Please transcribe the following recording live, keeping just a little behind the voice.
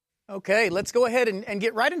Okay, let's go ahead and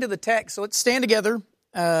get right into the text. So let's stand together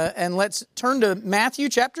and let's turn to Matthew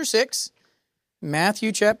chapter 6.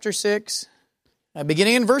 Matthew chapter 6,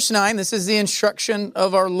 beginning in verse 9. This is the instruction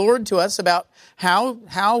of our Lord to us about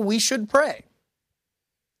how we should pray.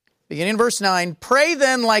 Beginning in verse 9, "Pray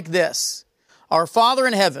then like this, Our Father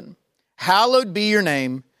in heaven, hallowed be your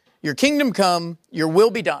name. Your kingdom come, your will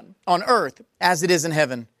be done, on earth as it is in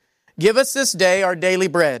heaven. Give us this day our daily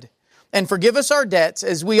bread. And forgive us our debts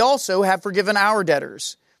as we also have forgiven our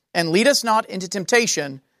debtors. And lead us not into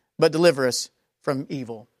temptation, but deliver us from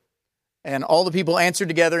evil." And all the people answered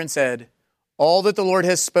together and said, "All that the Lord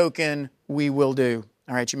has spoken, we will do."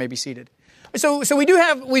 All right, you may be seated. So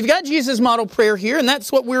we've got Jesus' model prayer here, and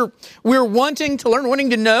that's what we're wanting to learn, wanting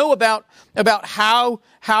to know about how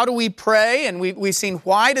do we pray, and we've seen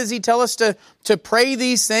why does he tell us to pray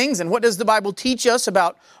these things, and what does the Bible teach us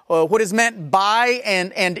about what is meant by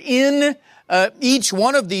and in each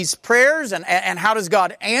one of these prayers, and how does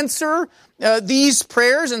God answer these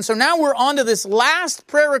prayers. And so now we're on to this last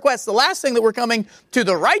prayer request, the last thing that we're coming to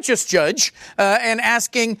the righteous judge and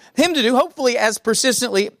asking him to do, hopefully as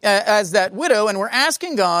persistently as that widow. And we're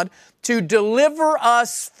asking God to deliver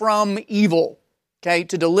us from evil. Okay,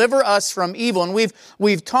 to deliver us from evil. And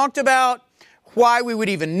we've talked about why we would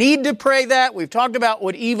even need to pray that. We've talked about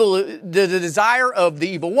what evil, the desire of the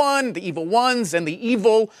evil one, the evil ones, and the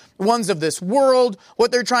evil ones of this world,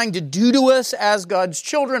 what they're trying to do to us as God's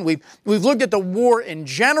children. We've looked at the war in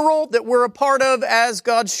general that we're a part of as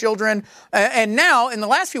God's children. And now, in the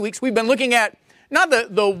last few weeks, we've been looking at not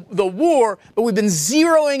the war, but we've been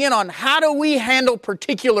zeroing in on how do we handle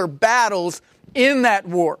particular battles in that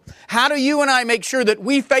war. How do you and I make sure that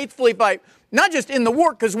we faithfully fight, not just in the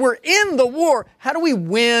war, because we're in the war. How do we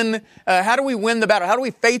win? How do we win the battle? How do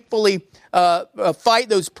we faithfully fight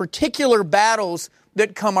those particular battles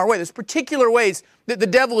that come our way? Those particular ways that the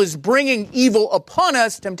devil is bringing evil upon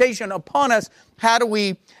us, temptation upon us. How do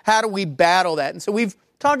we battle that? And so we've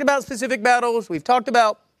talked about specific battles. We've talked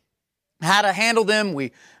about how to handle them.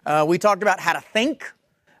 We talked about how to think.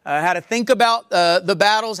 How to think about the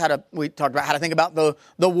battles. We talked about how to think about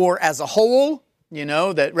the war as a whole. You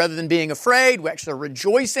know, that rather than being afraid, we actually are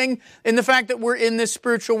rejoicing in the fact that we're in this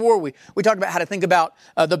spiritual war. We talked about how to think about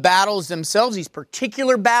the battles themselves, these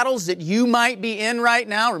particular battles that you might be in right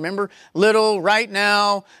now. Remember, little, right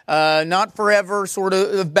now, not forever sort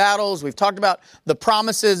of battles. We've talked about the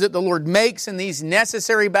promises that the Lord makes in these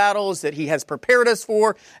necessary battles that He has prepared us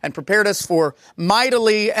for and prepared us for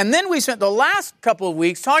mightily. And then we spent the last couple of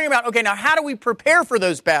weeks talking about, okay, now how do we prepare for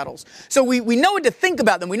those battles? So we know what to think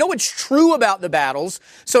about them. We know what's true about the battles.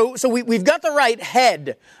 So we've got the right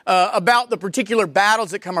head about the particular battles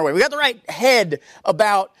that come our way. We've got the right head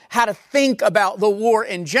about how to think about the war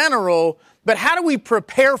in general, but how do we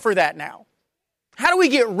prepare for that now? How do we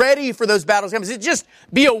get ready for those battles? Is it just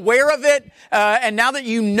be aware of it, and now that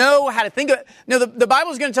you know how to think of it? No, the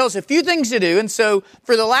Bible is going to tell us a few things to do, and so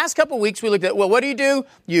for the last couple of weeks we looked at, well, what do?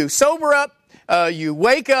 You sober up, you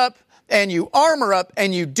wake up, and you armor up,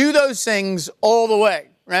 and you do those things all the way.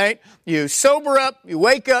 Right? You sober up, you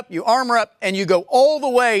wake up, you armor up, and you go all the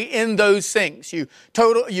way in those things. You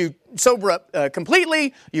sober up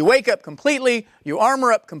completely, you wake up completely, you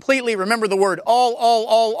armor up completely. Remember the word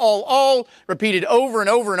all, repeated over and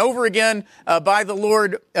over and over again by the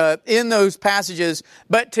Lord in those passages.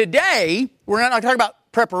 But today, we're not talking about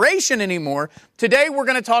preparation anymore. Today, we're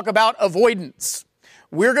going to talk about avoidance.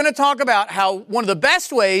 We're going to talk about how one of the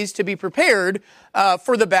best ways to be prepared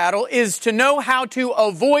for the battle is to know how to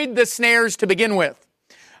avoid the snares to begin with.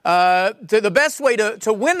 The best way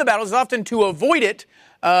to win the battle is often to avoid it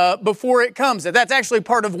before it comes. That's actually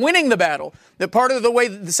part of winning the battle. That part of the way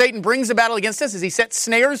that Satan brings the battle against us is he sets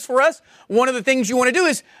snares for us. One of the things you want to do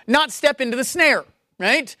is not step into the snare.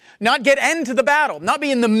 Right? Not get into the battle, not be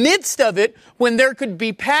in the midst of it when there could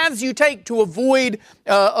be paths you take to avoid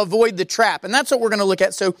the trap. And that's what we're going to look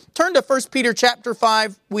at. So turn to 1 Peter chapter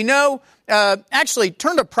 5. We know, actually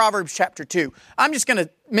turn to Proverbs chapter 2. I'm just going to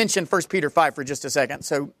mention 1 Peter 5 for just a second.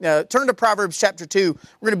 So turn to Proverbs chapter 2.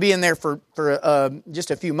 We're going to be in there for just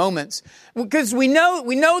a few moments. Because we know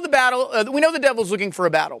the battle, we know the devil's looking for a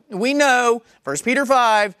battle. We know, 1 Peter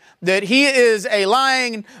 5, that he is a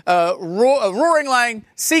roaring lion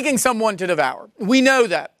seeking someone to devour. We know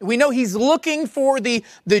that. We know he's looking for the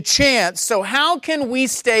chance. So how can we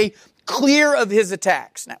stay clear of his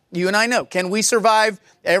attacks? Now, you and I know, can we survive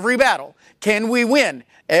every battle? Can we win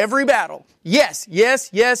every battle? Yes.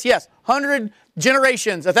 100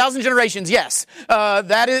 generations, 1,000 generations, yes.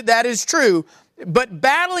 That is true. But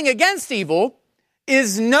battling against evil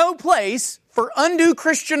is no place for undue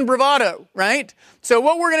Christian bravado, right? So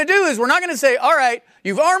what we're going to do is we're not going to say, all right,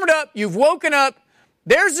 you've armored up, you've woken up,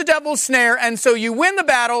 there's the devil's snare, and so you win the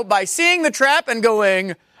battle by seeing the trap and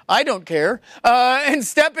going, I don't care, and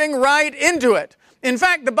stepping right into it. In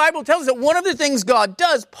fact, the Bible tells us that one of the things God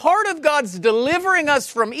does, part of God's delivering us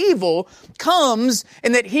from evil, comes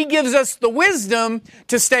in that He gives us the wisdom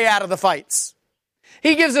to stay out of the fights.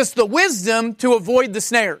 He gives us the wisdom to avoid the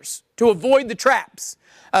snares, to avoid the traps.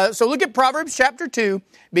 So look at Proverbs chapter 2,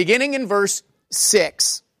 beginning in verse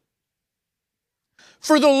 6.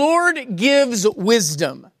 For the Lord gives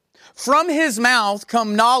wisdom. From His mouth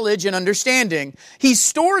come knowledge and understanding. He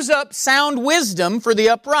stores up sound wisdom for the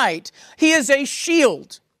upright. He is a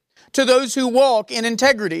shield to those who walk in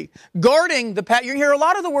integrity, guarding the path. You hear a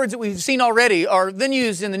lot of the words that we've seen already are then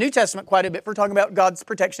used in the New Testament quite a bit for talking about God's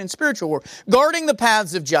protection in spiritual war. Guarding the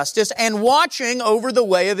paths of justice and watching over the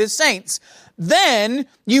way of His saints. Then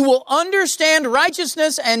you will understand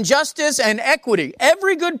righteousness and justice and equity,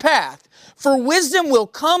 every good path. For wisdom will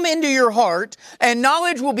come into your heart, and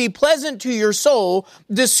knowledge will be pleasant to your soul.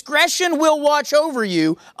 Discretion will watch over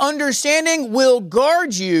you. Understanding will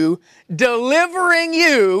guard you, delivering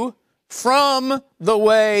you from the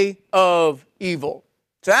way of evil.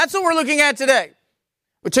 So that's what we're looking at today.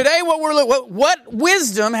 But today, what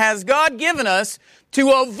wisdom has God given us to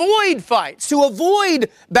avoid fights, to avoid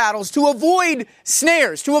battles, to avoid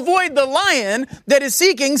snares, to avoid the lion that is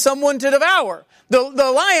seeking someone to devour?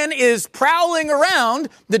 The lion is prowling around.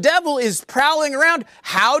 The devil is prowling around.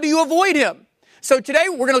 How do you avoid him? So today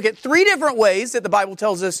we're going to look at 3 different ways that the Bible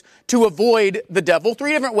tells us to avoid the devil,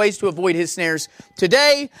 3 different ways to avoid his snares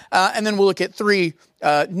today, and then we'll look at 3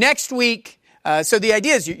 next week. So the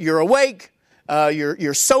idea is you're awake,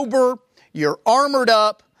 you're sober, you're armored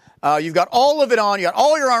up, you've got all of it on, you got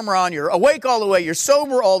all your armor on, you're awake all the way, you're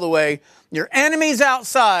sober all the way, your enemy's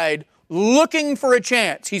outside, looking for a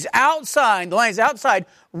chance. He's outside, the lion's outside,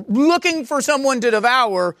 looking for someone to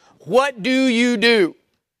devour. What do you do?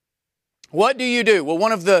 What do you do? Well,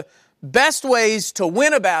 one of the best ways to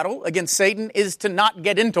win a battle against Satan is to not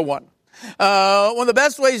get into one. One of the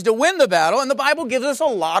best ways to win the battle, and the Bible gives us a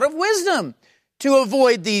lot of wisdom to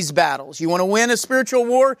avoid these battles. You want to win a spiritual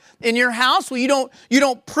war in your house? Well, you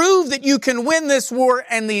don't prove that you can win this war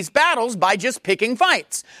and these battles by just picking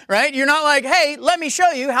fights, right? You're not like, hey, let me show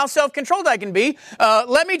you how self-controlled I can be.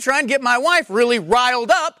 Let me try and get my wife really riled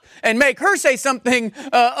up and make her say something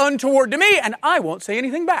untoward to me, and I won't say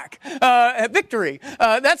anything back. Victory.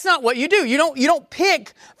 That's not what you do. You don't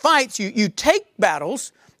pick fights. You take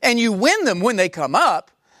battles and you win them when they come up.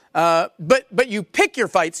 But you pick your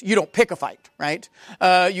fights, you don't pick a fight, right?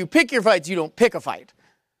 You pick your fights, you don't pick a fight.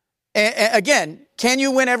 Again, can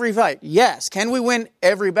you win every fight? Yes. Can we win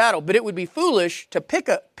every battle? But it would be foolish to pick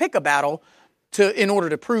a battle in order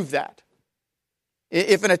to prove that.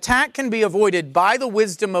 If an attack can be avoided by the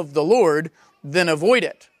wisdom of the Lord, then avoid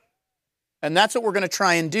it. And that's what we're going to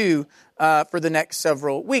try and do for the next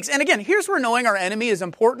several weeks. And again, here's where knowing our enemy is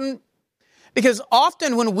important. Because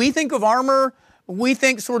often when we think of armor, we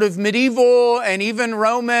think sort of medieval and even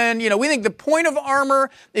Roman. We think the point of armor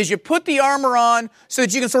is you put the armor on so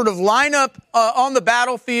that you can sort of line up on the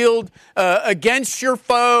battlefield against your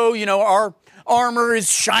foe. Our armor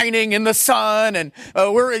is shining in the sun, and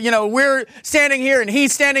we're standing here and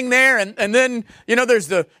he's standing there, and then there's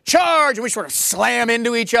the charge, and we sort of slam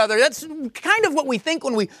into each other. That's kind of what we think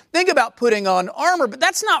when we think about putting on armor, but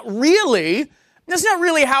that's not really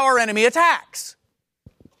how our enemy attacks.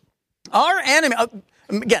 Our enemy,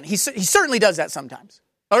 again, he certainly does that sometimes.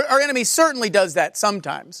 Our enemy certainly does that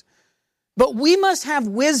sometimes. But we must have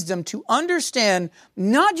wisdom to understand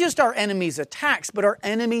not just our enemy's attacks, but our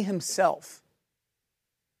enemy himself.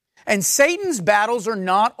 And Satan's battles are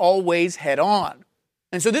not always head on.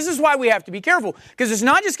 And so this is why we have to be careful, because it's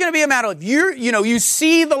not just going to be a matter of you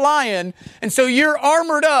see the lion, and so you're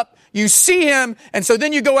armored up, you see him, and so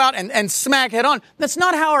then you go out and smack head on. That's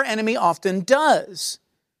not how our enemy often does.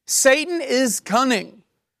 Satan is cunning,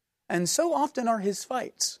 and so often are his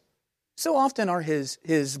fights. So often are his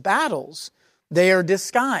battles. They are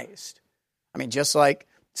disguised. Just like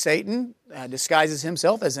Satan disguises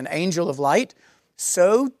himself as an angel of light,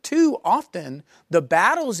 so too often the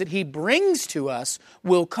battles that he brings to us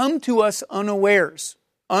will come to us unawares,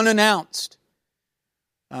 unannounced.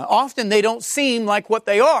 Often they don't seem like what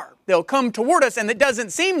they are. They'll come toward us, and it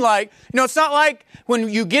doesn't seem like, it's not like when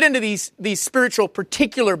you get into these spiritual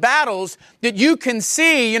particular battles that you can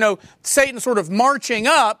see, Satan sort of marching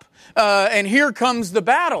up, and here comes the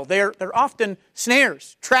battle. They're often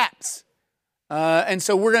snares, traps. And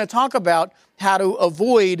so we're going to talk about how to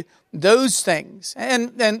avoid those things.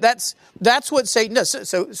 And that's what Satan does.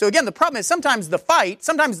 So again, the problem is sometimes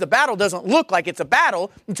the battle doesn't look like it's a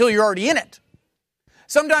battle until you're already in it.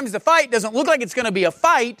 Sometimes the fight doesn't look like it's going to be a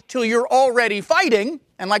fight till you're already fighting.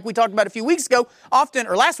 And like we talked about a few weeks ago,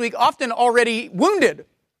 last week, often already wounded.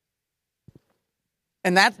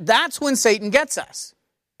 And that's when Satan gets us.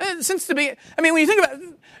 When you think about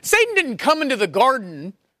it, Satan didn't come into the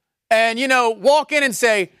garden and, walk in and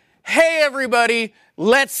say, hey, everybody,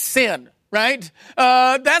 let's sin, right?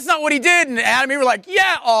 That's not what he did. And Adam and Eve were like,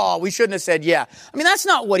 yeah, we shouldn't have said yeah. That's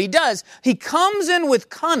not what he does. He comes in with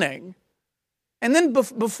cunning. And then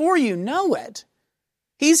before you know it,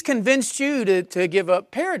 he's convinced you to give up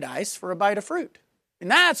paradise for a bite of fruit. And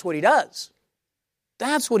that's what he does.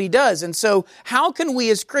 That's what he does. And so how can we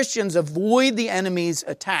as Christians avoid the enemy's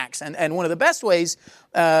attacks? And one of the best ways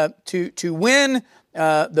to win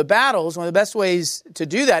the battles, one of the best ways to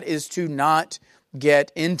do that is to not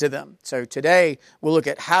get into them. So today we'll look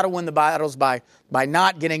at how to win the battles by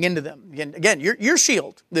not getting into them. Again, your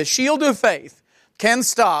shield, the shield of faith, can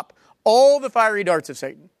stop all the fiery darts of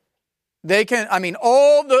Satan. They can,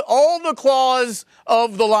 all the claws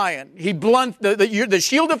of the lion. The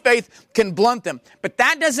shield of faith can blunt them. But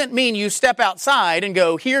that doesn't mean you step outside and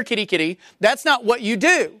go, here, kitty, kitty. That's not what you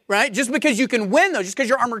do, right? Just because you can win those, just because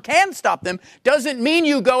your armor can stop them, doesn't mean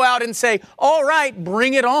you go out and say, all right,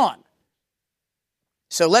 bring it on.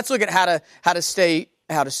 So let's look at how to stay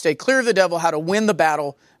clear of the devil, how to win the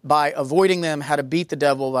battle by avoiding them, how to beat the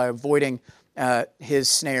devil by avoiding his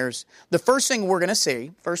snares. The first thing we're going to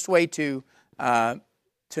see, first way to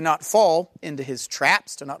not fall into his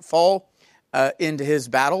traps, to not fall into his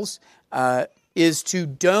battles, is to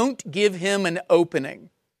don't give him an opening.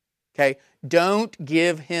 Okay? Don't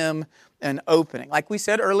give him an opening. Like we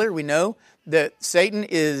said earlier, we know that Satan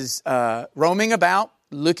is roaming about,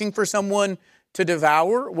 looking for someone to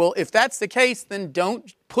devour. Well, if that's the case, then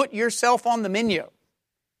don't put yourself on the menu.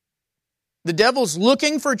 The devil's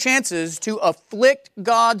looking for chances to afflict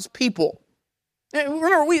God's people.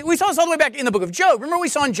 Remember, we saw this all the way back in the book of Job. Remember we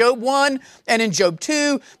saw in Job 1 and in Job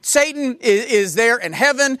 2, Satan is there in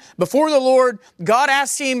heaven before the Lord. God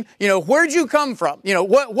asks him, where'd you come from?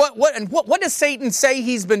 What does Satan say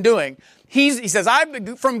he's been doing? He says, I've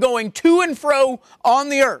been from going to and fro on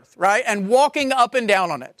the earth, right? And walking up and down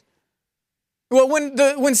on it. Well,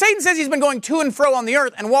 when Satan says he's been going to and fro on the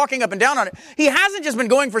earth and walking up and down on it, he hasn't just been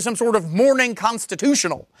going for some sort of morning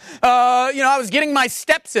constitutional. I was getting my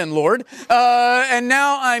steps in, Lord, and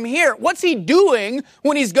now I'm here. What's he doing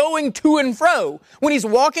when he's going to and fro? When he's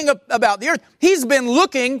walking about the earth, he's been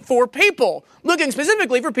looking for people, looking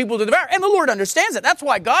specifically for people to devour. And the Lord understands it. That's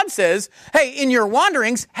why God says, hey, in your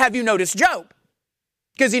wanderings, have you noticed Job?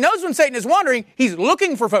 Because he knows when Satan is wandering, he's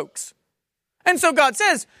looking for folks. And so God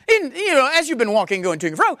says, as you've been walking, going to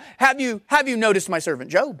and fro, have you noticed my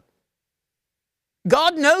servant Job?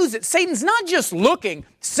 God knows that Satan's not just looking,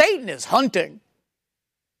 Satan is hunting.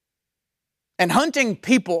 And hunting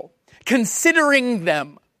people, considering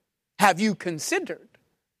them. Have you considered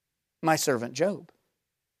my servant Job?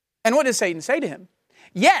 And what does Satan say to him?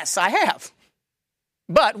 Yes, I have.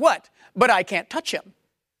 But what? But I can't touch him.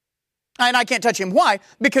 And I can't touch him. Why?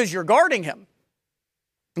 Because you're guarding him.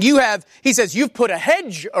 He says, you've put a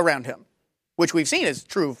hedge around him, which we've seen is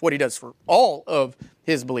true of what he does for all of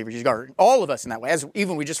his believers. He's guarding all of us in that way, as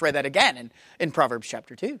even we just read that again in Proverbs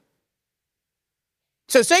chapter 2.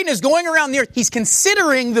 So Satan is going around the earth. He's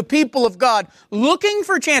considering the people of God, looking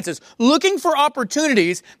for chances, looking for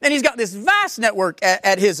opportunities, and he's got this vast network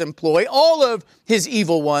at his employ, all of his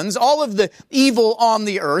evil ones, all of the evil on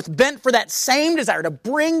the earth, bent for that same desire to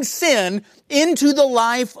bring sin into the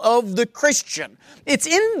life of the Christian. It's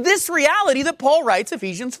in this reality that Paul writes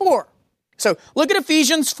Ephesians 4. So look at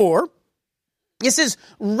Ephesians 4. This is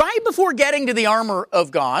right before getting to the armor of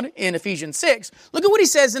God in Ephesians 6. Look at what he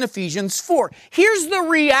says in Ephesians 4. Here's the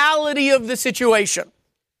reality of the situation.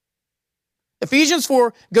 Ephesians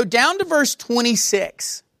 4, go down to verse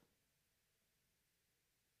 26.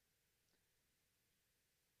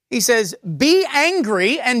 He says, be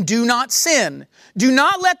angry and do not sin. Do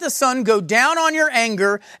not let the sun go down on your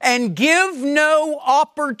anger and give no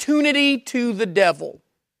opportunity to the devil.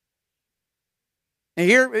 And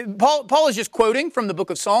here, Paul is just quoting from the book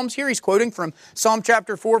of Psalms here. He's quoting from Psalm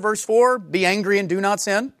chapter 4, verse 4. Be angry and do not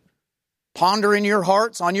sin. Ponder in your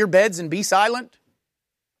hearts on your beds and be silent.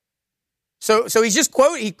 So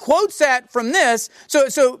he quotes that from this.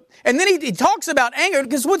 And then he talks about anger,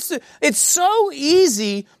 because it's so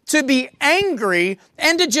easy to be angry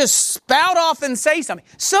and to just spout off and say something.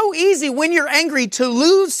 So easy when you're angry to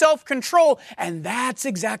lose self-control. And that's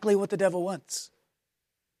exactly what the devil wants.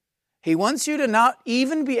 He wants you to not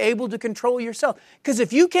even be able to control yourself. Because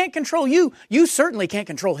if you can't control you, you certainly can't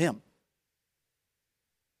control him.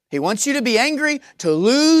 He wants you to be angry, to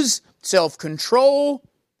lose self-control,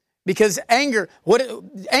 because anger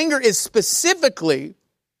is specifically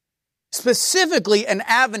an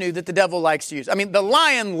avenue that the devil likes to use. I mean, the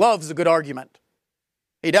lion loves a good argument.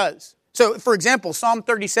 He does. So, for example, Psalm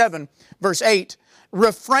 37, verse 8,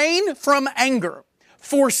 refrain from anger,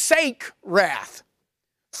 forsake wrath.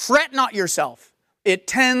 Fret not yourself. It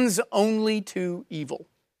tends only to evil.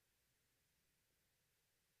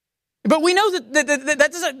 But we know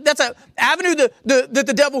that's an avenue that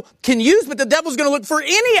the devil can use, but the devil's going to look for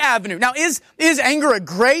any avenue. Now, is anger a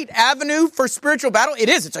great avenue for spiritual battle? It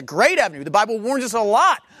is. It's a great avenue. The Bible warns us a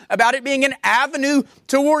lot about it being an avenue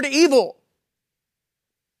toward evil.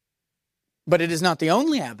 But it is not the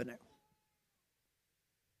only avenue.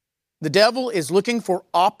 The devil is looking for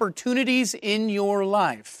opportunities in your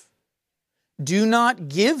life. Do not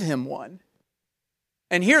give him one.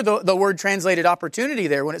 And here the word translated opportunity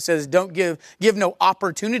there, when it says don't give no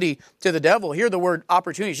opportunity to the devil. Here the word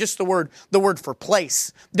opportunity is just the word for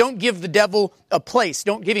place. Don't give the devil a place.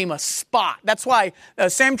 Don't give him a spot. That's why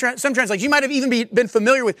some translations, you might have even been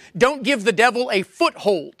familiar with, don't give the devil a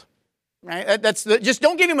foothold. Right? Just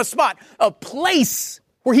don't give him a spot, a place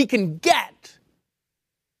where he can get.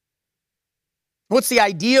 What's the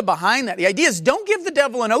idea behind that? The idea is don't give the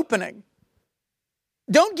devil an opening.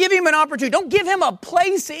 Don't give him an opportunity. Don't give him a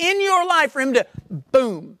place in your life for him to,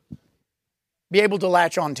 boom, be able to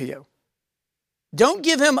latch onto you. Don't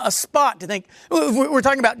give him a spot to think, we're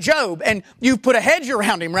talking about Job, and you've put a hedge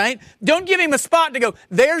around him, right? Don't give him a spot to go,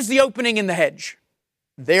 there's the opening in the hedge.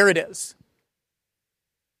 There it is.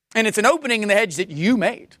 And it's an opening in the hedge that you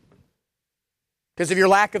made because of your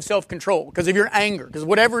lack of self-control, because of your anger, because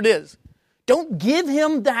whatever it is. Don't give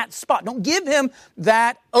him that spot. Don't give him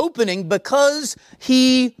that opening, because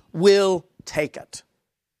he will take it.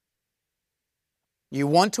 You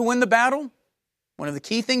want to win the battle? One of the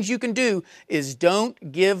key things you can do is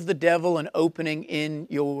don't give the devil an opening in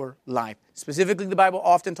your life. Specifically, the Bible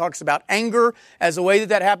often talks about anger as a way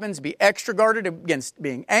that happens. Be extra guarded against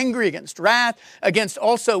being angry, against wrath, against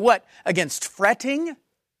also what? Against fretting.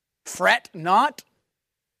 Fret not.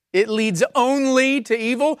 It leads only to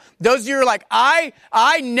evil. Those of you who are like, I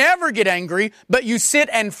never get angry, but you sit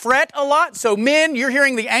and fret a lot. So men, you're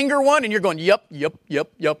hearing the anger one and you're going, yep.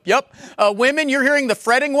 Women, you're hearing the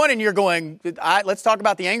fretting one and you're going, let's talk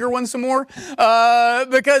about the anger one some more.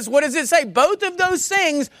 Because what does it say? Both of those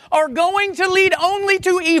things are going to lead only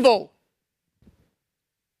to evil.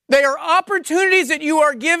 They are opportunities that you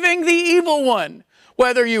are giving the evil one.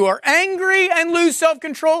 Whether you are angry and lose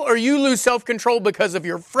self-control or you lose self-control because of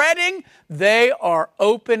your fretting, they are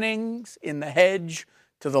openings in the hedge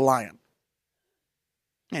to the lion.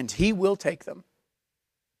 And he will take them.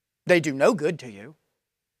 They do no good to you.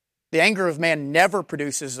 The anger of man never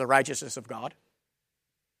produces the righteousness of God.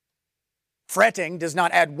 Fretting does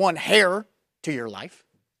not add one hair to your life.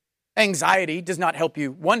 Anxiety does not help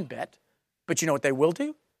you one bit. But you know what they will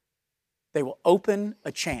do? They will open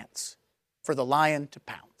a chance for the lion to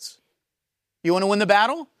pounce. You want to win the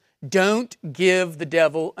battle? Don't give the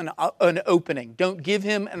devil an opening. Don't give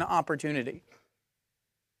him an opportunity.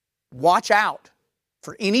 Watch out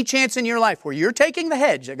for any chance in your life where you're taking the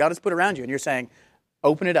hedge that God has put around you and you're saying,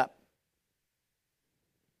 open it up.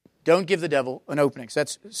 Don't give the devil an opening.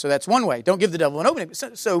 So that's one way. Don't give the devil an opening.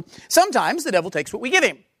 So sometimes the devil takes what we give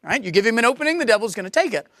him. Right? You give him an opening, the devil's going to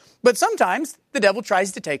take it. But sometimes the devil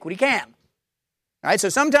tries to take what he can. Right? So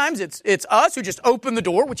sometimes it's us who just open the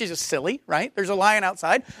door, which is just silly, right? There's a lion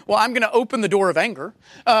outside. Well, I'm going to open the door of anger.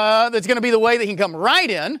 That's going to be the way that he can come right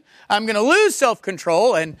in. I'm going to lose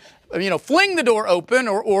self-control and, fling the door open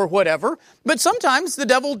or whatever. But sometimes the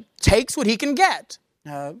devil takes what he can get.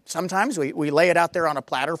 Sometimes we lay it out there on a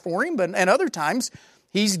platter for him, and other times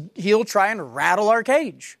he'll try and rattle our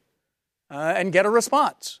cage and get a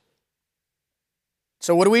response.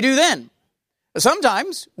 So what do we do then?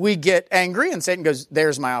 Sometimes we get angry and Satan goes,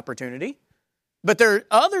 there's my opportunity. But there are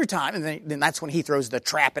other times, and then that's when he throws the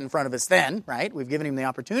trap in front of us then, right? We've given him the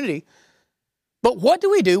opportunity. But what do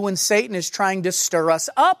we do when Satan is trying to stir us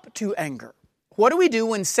up to anger? What do we do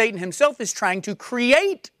when Satan himself is trying to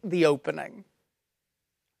create the opening?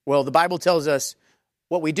 Well, the Bible tells us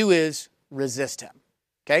what we do is resist him.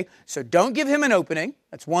 Okay? So don't give him an opening.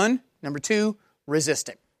 That's one. Number two, resist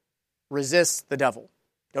him. resist the devil.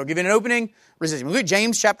 Don't give it an opening, resist him. Look at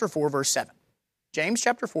James chapter 4, verse 7. James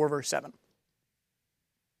chapter 4, verse 7.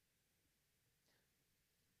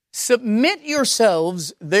 Submit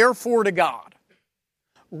yourselves, therefore, to God.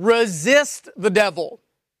 Resist the devil,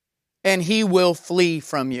 and he will flee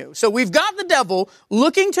from you. So we've got the devil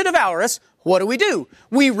looking to devour us. What do?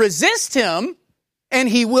 We resist him, and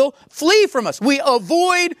he will flee from us. We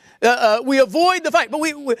avoid the fight. But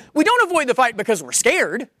we don't avoid the fight because we're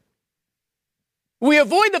scared. We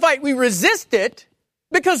avoid the fight. We resist it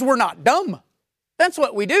because we're not dumb. That's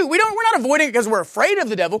what we do. We're not avoiding it because we're afraid of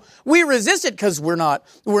the devil. We resist it because we're not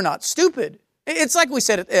stupid. It's like we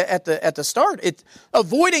said at the start.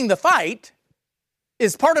 Avoiding the fight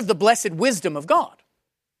is part of the blessed wisdom of God.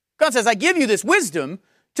 God says, I give you this wisdom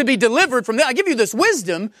to be delivered from that. I give you this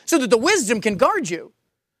wisdom so that the wisdom can guard you.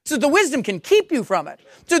 So that the wisdom can keep you from it.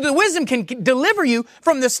 So that the wisdom can deliver you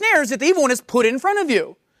from the snares that the evil one has put in front of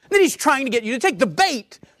you. That he's trying to get you to take. The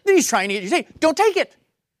bait that he's trying to get you to take. Don't take it.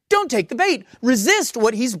 Don't take the bait. Resist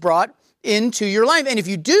what he's brought into your life. And if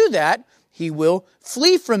you do that, he will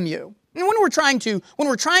flee from you. And when we're trying to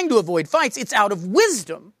avoid fights, it's out of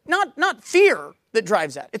wisdom, not fear that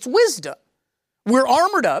drives that. It's wisdom. We're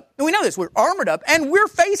armored up, and we know this. We're armored up, and we're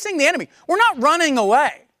facing the enemy. We're not running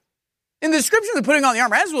away. In the description of putting on the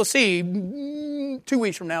armor, as we'll see 2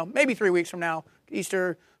 weeks from now, maybe 3 weeks from now,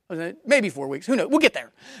 Easter, maybe 4 weeks. Who knows? We'll get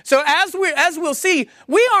there. So as we'll see,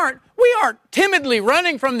 we aren't timidly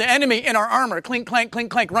running from the enemy in our armor, clink, clank,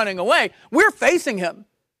 clink, clank, running away. We're facing him.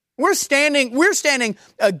 We're standing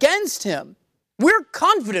against him. We're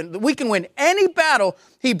confident that we can win any battle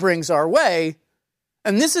he brings our way.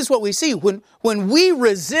 And this is what we see. When we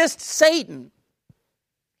resist Satan,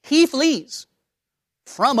 he flees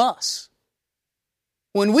from us.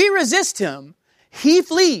 When we resist him, he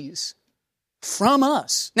flees from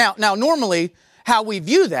us. Now, normally, how we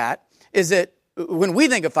view that is that when we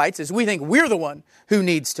think of fights, is we think we're the one who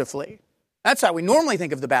needs to flee. That's how we normally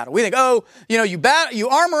think of the battle. We think, you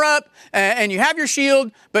armor up and you have your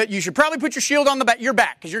shield, but you should probably put your shield on your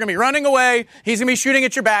back because you're going to be running away. He's going to be shooting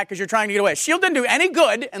at your back because you're trying to get away. Shield doesn't do any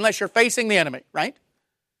good unless you're facing the enemy, right?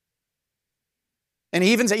 And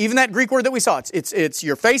even that Greek word that we saw, it's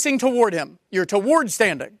you're facing toward him. You're toward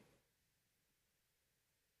standing.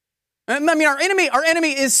 I mean, our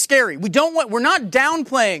enemy is scary. We're not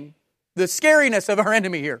downplaying the scariness of our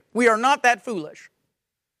enemy here. We are not that foolish.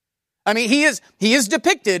 I mean, he is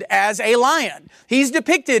depicted as a lion. He's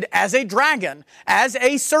depicted as a dragon, as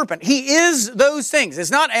a serpent. He is those things.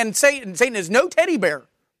 And Satan is no teddy bear.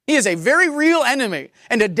 He is a very real enemy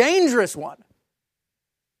and a dangerous one.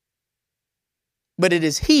 But it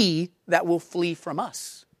is he that will flee from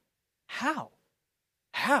us. How?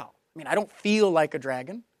 I mean, I don't feel like a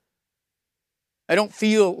dragon. I don't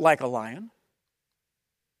feel like a lion.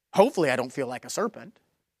 Hopefully, I don't feel like a serpent.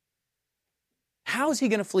 How is he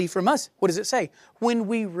going to flee from us? What does it say? When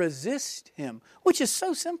we resist him, which is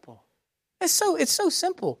so simple. It's so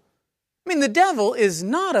simple. I mean, the devil is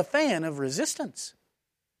not a fan of resistance.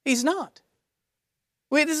 He's not.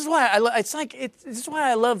 This is why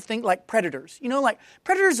I love things like predators. You know, like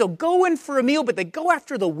predators will go in for a meal, but they go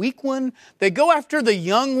after the weak one. They go after the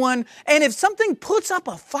young one. And if something puts up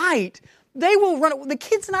a fight, they will run. The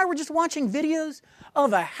kids and I were just watching videos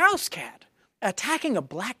of a house cat attacking a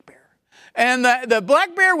black bear. And the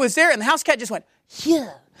black bear was there, and the house cat just went,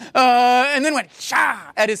 yeah, and then went,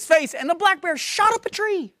 sha, at his face. And the black bear shot up a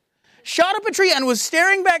tree and was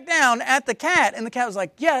staring back down at the cat. And the cat was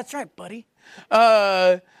like, yeah, that's right, buddy.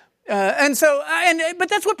 But that's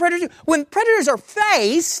what predators do. When predators are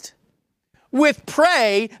faced with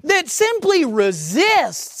prey that simply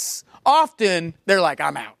resists, often they're like,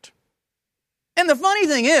 I'm out. And the funny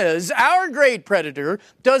thing is, our great predator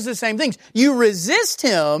does the same things. You resist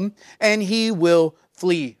him, and he will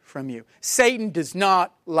flee from you. Satan does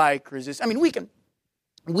not like resist. I mean, we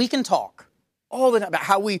can talk all the time about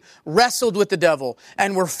how we wrestled with the devil,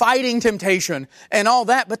 and we're fighting temptation, and all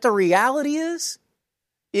that. But the reality is,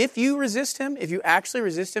 if you actually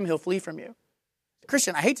resist him, he'll flee from you.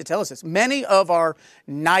 Christian, I hate to tell us this. Many of our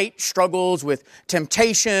night struggles with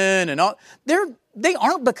temptation and all, they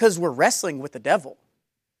aren't because we're wrestling with the devil,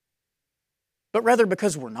 but rather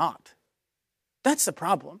because we're not. That's the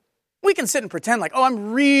problem. We can sit and pretend like,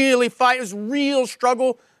 I'm really fighting, it's real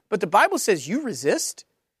struggle. But the Bible says you resist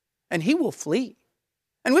and he will flee.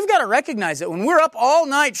 And we've got to recognize that when we're up all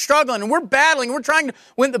night struggling and we're battling, we're trying to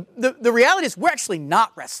win, the reality is we're actually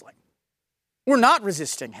not wrestling. We're not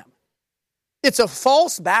resisting him. It's a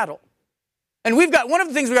false battle. And one of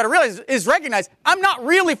the things we've got to realize is recognize, I'm not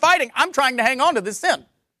really fighting. I'm trying to hang on to this sin.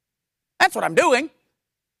 That's what I'm doing.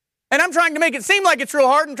 And I'm trying to make it seem like it's real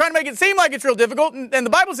hard and trying to make it seem like it's real difficult. And the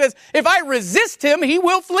Bible says, if I resist him, he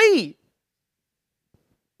will flee.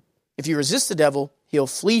 If you resist the devil, he'll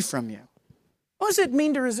flee from you. What does it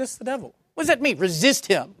mean to resist the devil? What does that mean? Resist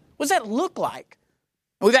him. What does that look like?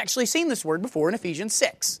 We've actually seen this word before in Ephesians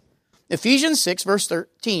 6. Ephesians 6, verse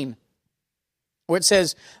 13. Where it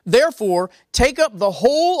says, therefore, take up the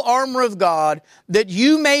whole armor of God, that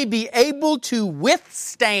you may be able to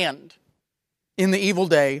withstand in the evil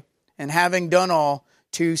day, and having done all,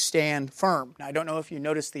 to stand firm. Now, I don't know if you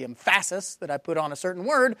noticed the emphasis that I put on a certain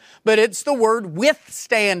word, but it's the word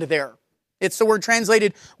withstand there. It's the word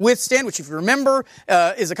translated withstand, which if you remember,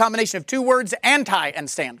 is a combination of two words, anti and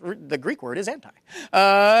stand. The Greek word is anti.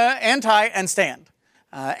 Anti and stand.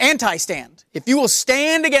 Anti-stand. If you will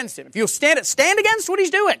stand against him, if you'll stand against what he's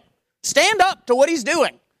doing. Stand up to what he's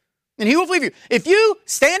doing, and he will flee from you. If you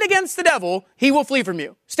stand against the devil, he will flee from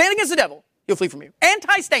you. Stand against the devil, he'll flee from you.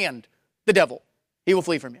 Anti-stand the devil, he will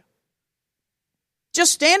flee from you.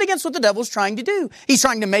 Just stand against what the devil's trying to do. He's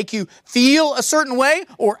trying to make you feel a certain way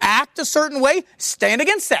or act a certain way. Stand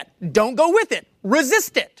against that. Don't go with it.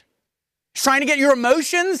 Resist it. He's trying to get your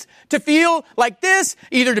emotions to feel like this,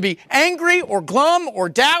 either to be angry or glum or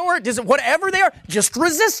dour, whatever they are. Just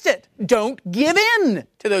resist it. Don't give in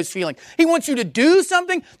to those feelings. He wants you to do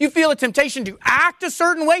something. You feel a temptation to act a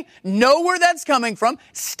certain way. Know where that's coming from.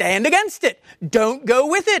 Stand against it. Don't go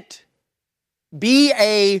with it. Be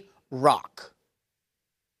a rock.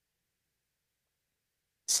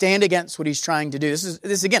 Stand against what he's trying to do.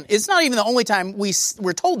 This again, it's not even the only time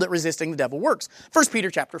we're told that resisting the devil works. 1 Peter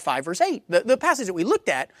chapter 5, verse 8, the passage that we looked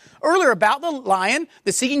at earlier about the lion,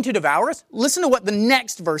 the seeking to devour us. Listen to what the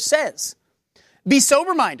next verse says. Be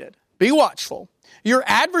sober-minded, be watchful. Your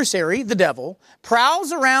adversary, the devil,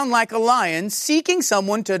 prowls around like a lion seeking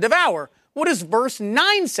someone to devour. What does verse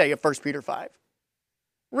 9 say of 1 Peter 5?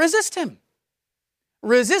 Resist him.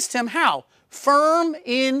 Resist him how? Firm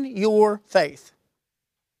in your faith,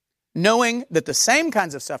 knowing that the same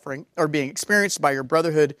kinds of suffering are being experienced by your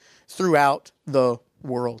brotherhood throughout the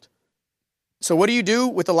world. So what do you do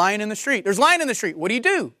with the lion in the street? There's a lion in the street. What do you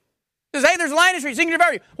do? It says, hey, there's a lion in the street seeking to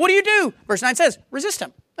devour you. What do you do? Verse 9 says, resist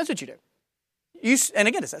him. That's what you do. And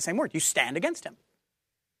again, it's that same word. You stand against him.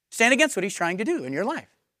 Stand against what he's trying to do in your life.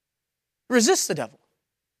 Resist the devil.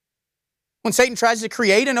 When Satan tries to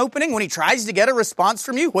create an opening, when he tries to get a response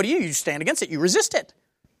from you, what do? You stand against it. You resist it.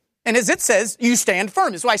 And as it says, you stand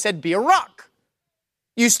firm. That's why I said be a rock.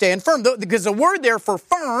 You stand firm. Because the word there for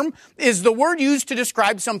firm is the word used to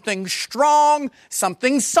describe something strong,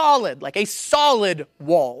 something solid, like a solid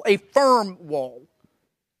wall, a firm wall.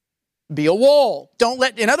 Be a wall.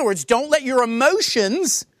 In other words, don't let your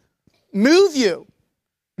emotions move you.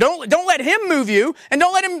 Don't let him move you, and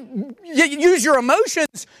don't let him use your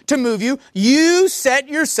emotions to move you. You set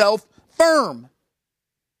yourself firm.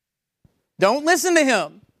 Don't listen to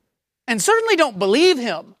him. And certainly don't believe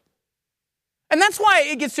him. And that's why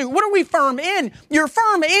it gets to, what are we firm in? You're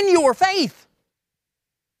firm in your faith.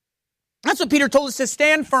 That's what Peter told us to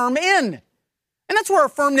stand firm in. And that's where our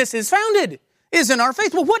firmness is founded, is in our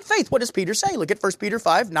faith. Well, what faith? What does Peter say? Look at 1 Peter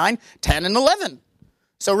 5, 9, 10, and 11.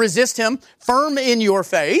 So resist him, firm in your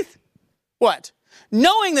faith. What?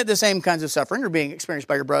 Knowing that the same kinds of suffering are being experienced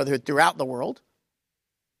by your brotherhood throughout the world.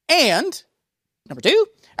 And, number 2,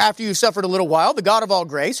 after you've suffered a little while, the God of all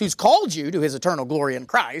grace, who's called you to his eternal glory in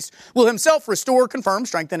Christ, will himself restore, confirm,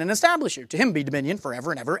 strengthen, and establish you. To him be dominion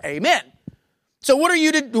forever and ever. Amen. So what are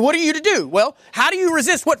you to do? Well, how do you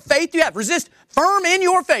resist? What faith do you have? Resist firm in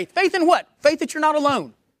your faith. Faith in what? Faith that you're not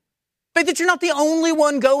alone. Faith that you're not the only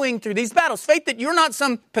one going through these battles. Faith that you're not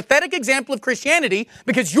some pathetic example of Christianity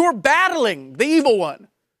because you're battling the evil one.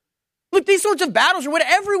 Look, these sorts of battles are what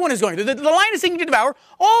everyone is going through. The lion is seeking to devour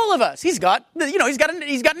all of us. He's got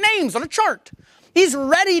names on a chart. He's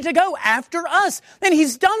ready to go after us. And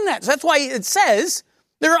he's done that. So that's why it says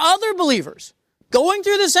there are other believers going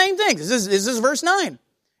through the same things. This is verse 9.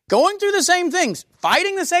 Going through the same things,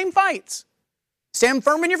 fighting the same fights. Stand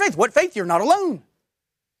firm in your faith. What faith? You're not alone.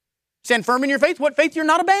 Stand firm in your faith. What faith? You're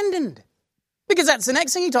not abandoned. Because that's the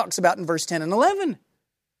next thing he talks about in verse 10 and 11.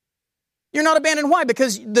 You're not abandoned. Why?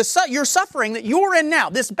 Because your suffering that you're in now,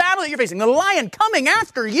 this battle that you're facing, the lion coming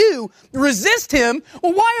after you, resist him.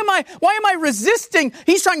 Well, why am I resisting?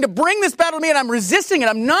 He's trying to bring this battle to me and I'm resisting it.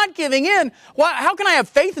 I'm not giving in. How can I have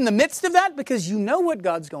faith in the midst of that? Because you know what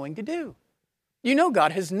God's going to do. You know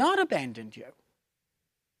God has not abandoned you.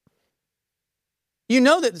 You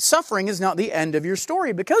know that suffering is not the end of your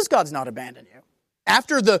story because God's not abandoned you.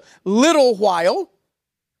 After the little while,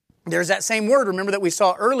 There's that same word, remember, that we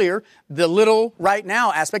saw earlier, the little right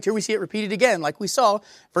now aspect. Here we see it repeated again, like we saw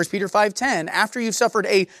 1 Peter 5:10. After you've suffered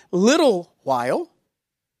a little while,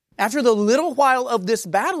 after the little while of this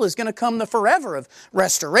battle is going to come the forever of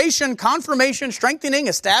restoration, confirmation, strengthening,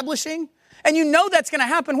 establishing. And you know that's going to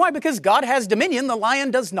happen. Why? Because God has dominion, the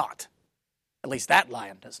lion does not. At least that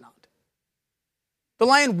lion does not. The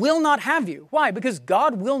lion will not have you. Why? Because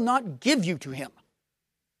God will not give you to him.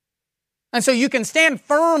 And so you can stand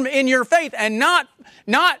firm in your faith and not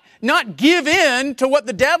give in to what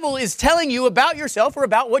the devil is telling you about yourself or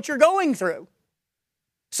about what you're going through.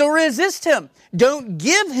 So resist him. Don't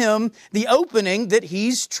give him the opening that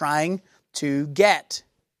he's trying to get.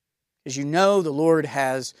 Because you know the Lord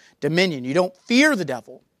has dominion. You don't fear the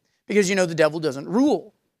devil because you know the devil doesn't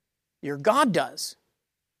rule. Your God does.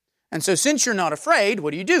 And so since you're not afraid,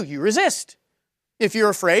 what do? You resist. If you're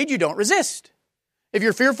afraid, you don't resist. If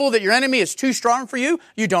you're fearful that your enemy is too strong for you,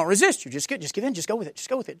 you don't resist. You just give in, just go with it, just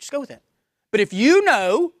go with it, just go with it. But if you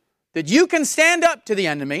know that you can stand up to the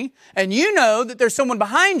enemy, and you know that there's someone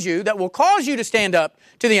behind you that will cause you to stand up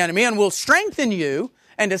to the enemy and will strengthen you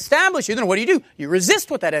and establish you, then what do? You resist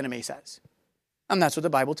what that enemy says. And that's what the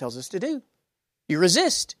Bible tells us to do. You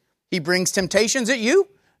resist. He brings temptations at you.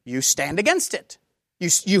 You stand against it.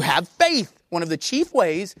 You have faith. One of the chief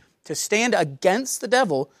ways to stand against the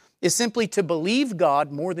devil is simply to believe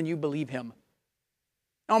God more than you believe him.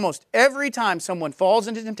 Almost every time someone falls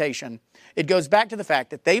into temptation, it goes back to the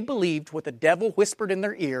fact that they believed what the devil whispered in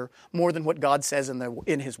their ear more than what God says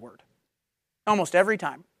in his word. Almost every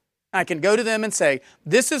time. I can go to them and say,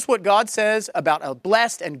 this is what God says about a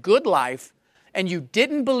blessed and good life, and you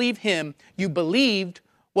didn't believe him, you believed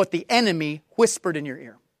what the enemy whispered in your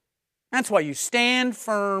ear. That's why you stand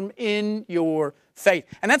firm in your faith.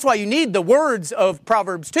 And that's why you need the words of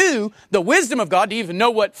Proverbs 2, the wisdom of God, to even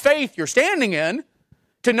know what faith you're standing in,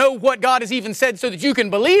 to know what God has even said so that you can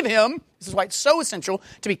believe him. This is why it's so essential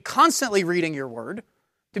to be constantly reading your word,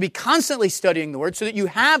 to be constantly studying the word, so that you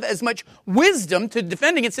have as much wisdom to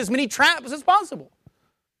defend against as many traps as possible.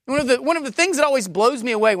 One of the things that always blows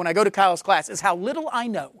me away when I go to Kyle's class is how little I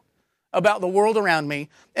know about the world around me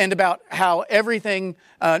and about how everything,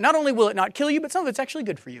 not only will it not kill you, but some of it's actually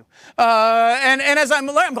good for you. And as I'm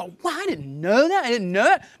learning, I'm going, wow, I didn't know that. I didn't know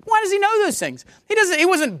that. Why does he know those things? He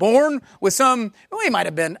wasn't born with he might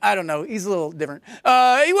have been, I don't know, he's a little different.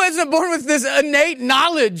 He wasn't born with this innate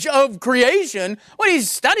knowledge of creation. Well,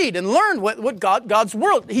 he's studied and learned what God's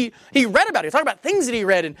world. He read about it. He talked about things that he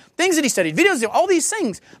read and things that he studied, videos, all these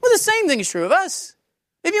things. Well, the same thing is true of us.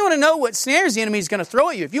 If you want to know what snares the enemy is going to throw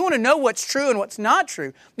at you, if you want to know what's true and what's not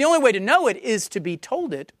true, the only way to know it is to be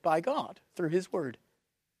told it by God through his word.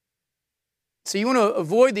 So you want to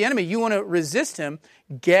avoid the enemy, you want to resist him,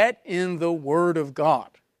 get in the word of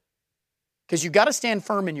God. Because you've got to stand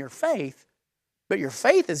firm in your faith, but your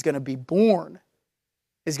faith is going to be born,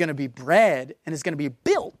 is going to be bred, and is going to be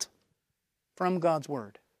built from God's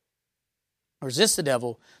word. Resist the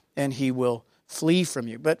devil, and he will flee from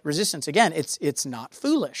you. But resistance, again, it's not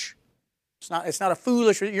foolish. It's not a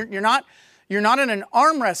foolish. You're not in an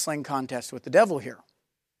arm wrestling contest with the devil here.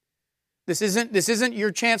 This isn't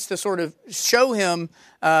your chance to sort of show him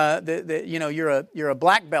that you're a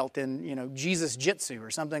black belt in Jesus Jitsu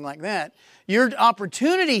or something like that. Your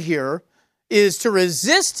opportunity here is to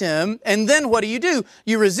resist him, and then what do?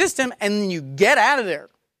 You resist him, and then you get out of there.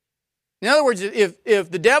 In other words, if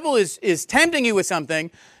the devil is tempting you with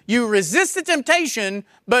something, you resist the temptation,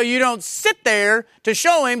 but you don't sit there to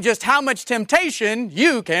show him just how much temptation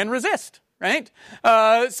you can resist, right?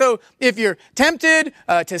 So if you're tempted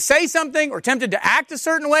to say something or tempted to act a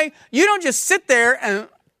certain way, you don't just sit there and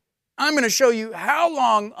I'm going to show you how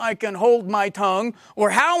long I can hold my tongue or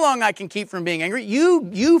how long I can keep from being angry.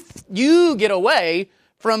 You get away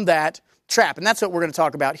from that trap. And that's what we're going to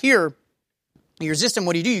talk about here. You resist him,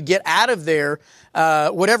 what do? You get out of there.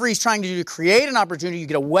 Whatever he's trying to do to create an opportunity, you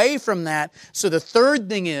get away from that. So the third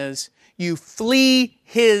thing is you flee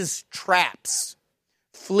his traps.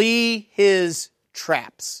 Flee his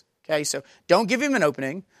traps. Okay, so don't give him an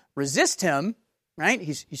opening. Resist him, right?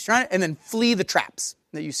 He's trying to, and then flee the traps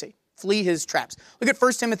that you see. Flee his traps. Look at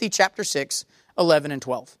 1 Timothy chapter 6, 11 and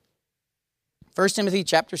 12. 1 Timothy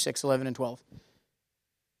chapter 6, 11 and 12.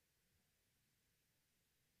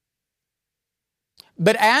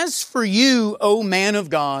 But as for you, O man of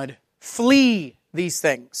God, flee these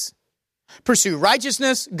things. Pursue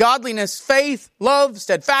righteousness, godliness, faith, love,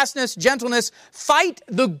 steadfastness, gentleness. Fight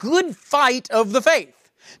the good fight of the faith.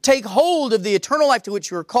 Take hold of the eternal life to which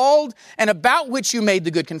you are called and about which you made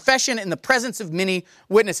the good confession in the presence of many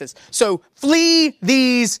witnesses. So flee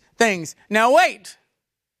these things. Now wait,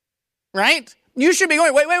 right? You should be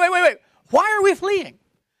going, wait. Why are we fleeing?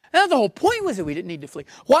 And the whole point was that we didn't need to flee.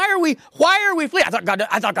 Why are we fleeing? I thought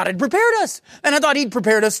God had prepared us. And I thought He'd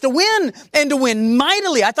prepared us to win, and to win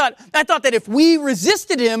mightily. I thought that if we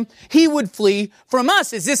resisted Him, He would flee from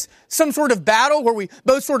us. Is this some sort of battle where we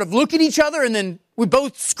both sort of look at each other and then we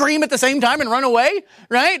both scream at the same time and run away?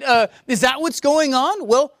 Right? Is that what's going on?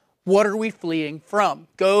 Well, what are we fleeing from?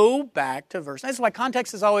 Go back to verse 9. That's why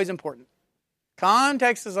context is always important.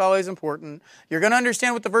 Context is always important. You're going to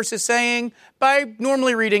understand what the verse is saying by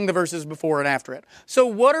normally reading the verses before and after it. So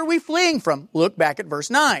what are we fleeing from? Look back at verse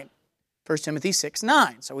 9. 1 Timothy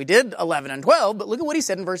 6:9. So we did 11 and 12, but look at what he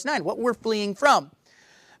said in verse 9, what we're fleeing from.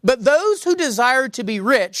 But those who desire to be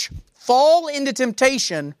rich fall into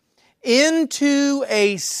temptation, into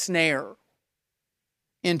a snare,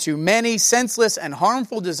 into many senseless and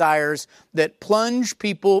harmful desires that plunge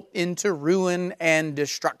people into ruin and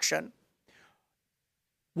destruction.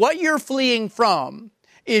 What you're fleeing from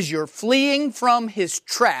is you're fleeing from his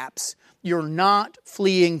traps. You're not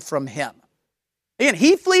fleeing from him. Again,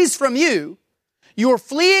 he flees from you. You're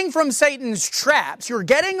fleeing from Satan's traps. You're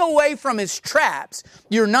getting away from his traps.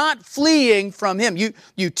 You're not fleeing from him.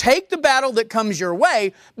 You take the battle that comes your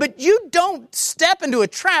way, but you don't step into a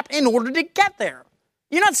trap in order to get there.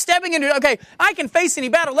 You're not stepping into, okay, I can face any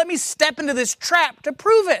battle. Let me step into this trap to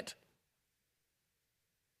prove it.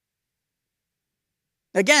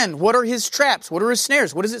 Again, what are his traps? What are his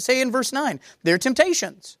snares? What does it say in verse 9? They're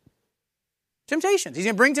temptations. Temptations. He's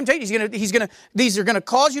going to bring temptation. These are going to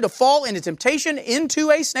cause you to fall into temptation,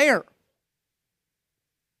 into a snare.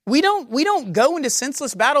 We don't go into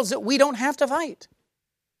senseless battles that we don't have to fight.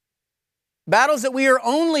 Battles that we are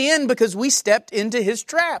only in because we stepped into his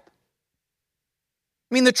trap.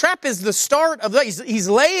 I mean, the trap is the start of the, he's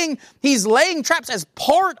laying traps as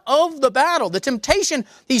part of the battle. The temptation,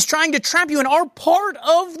 he's trying to trap you in, are part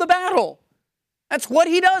of the battle. That's what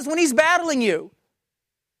he does when he's battling you.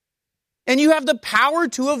 And you have the power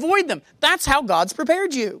to avoid them. That's how God's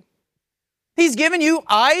prepared you. He's given you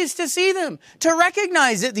eyes to see them, to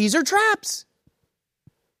recognize that these are traps.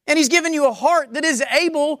 And he's given you a heart that is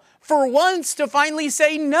able for once to finally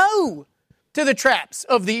say no to the traps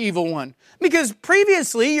of the evil one. Because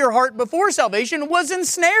previously, your heart before salvation was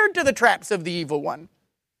ensnared to the traps of the evil one.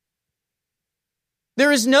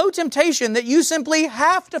 There is no temptation that you simply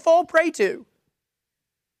have to fall prey to.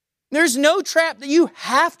 There's no trap that you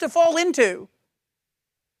have to fall into.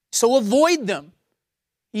 So avoid them.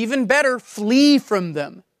 Even better, flee from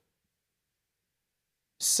them.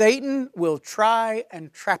 Satan will try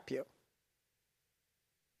and trap you.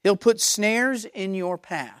 He'll put snares in your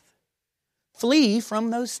path. Flee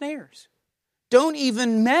from those snares. Don't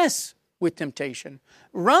even mess with temptation.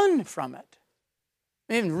 Run from it.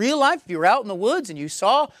 In real life, if you were out in the woods and you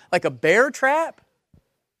saw like a bear trap,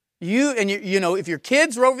 if your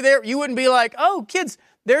kids were over there, you wouldn't be like, oh, kids,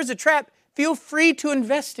 there's a trap. Feel free to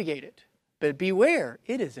investigate it. But beware,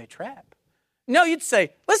 it is a trap. No, you'd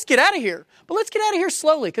say, let's get out of here. But let's get out of here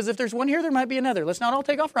slowly, because if there's one here, there might be another. Let's not all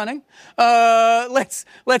take off running.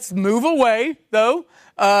 Let's move away, though.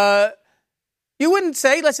 You wouldn't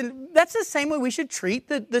say, listen, that's the same way we should treat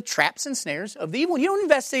the traps and snares of the evil. You don't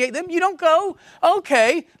investigate them. You don't go,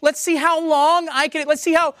 okay, let's see how long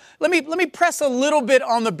let me press a little bit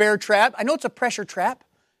on the bear trap. I know it's a pressure trap.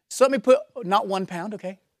 So let me put, not 1 pound,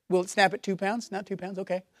 okay. Will it snap at 2 pounds? Not 2 pounds,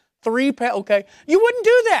 okay. 3 pounds, okay. You wouldn't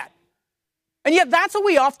do that. And yet that's what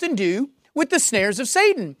we often do with the snares of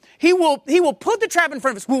Satan. He will put the trap in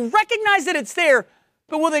front of us. We'll recognize that it's there,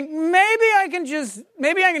 but we'll think, maybe I can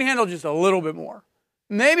handle just a little bit more.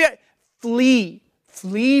 Flee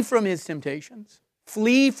from his temptations.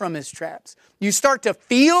 Flee from his traps. You start to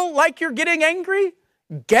feel like you're getting angry?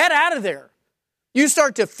 Get out of there. You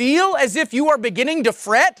start to feel as if you are beginning to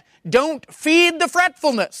fret? Don't feed the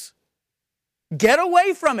fretfulness. Get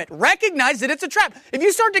away from it. Recognize that it's a trap. If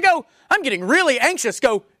you start to go, I'm getting really anxious,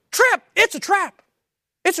 go, trap, it's a trap.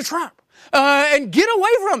 It's a trap. And get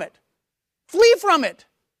away from it. Flee from it.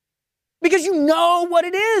 Because you know what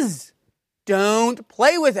it is. Don't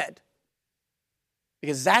play with it.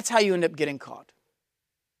 Because that's how you end up getting caught.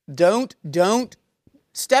 Don't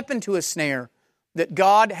step into a snare that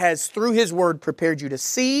God has, through his word, prepared you to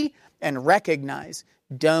see and recognize.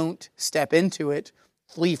 Don't step into it.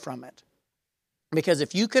 Flee from it. Because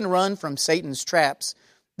if you can run from Satan's traps,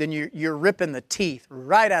 then you're ripping the teeth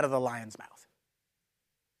right out of the lion's mouth.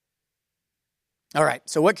 All right,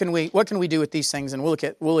 so what can we do with these things? And we'll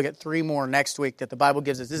look at 3 more next week that the Bible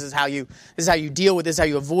gives us. This is how you deal with this, how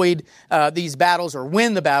you avoid these battles or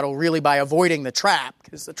win the battle, really by avoiding the trap,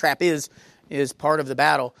 because the trap is part of the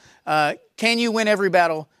battle. Can you win every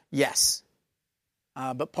battle? Yes.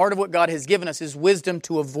 But part of what God has given us is wisdom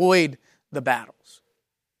to avoid the battles.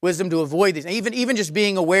 Wisdom to avoid these. Even just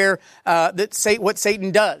being aware what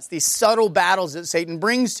Satan does, these subtle battles that Satan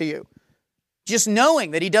brings to you. Just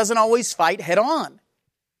knowing that he doesn't always fight head on.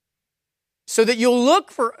 So that you'll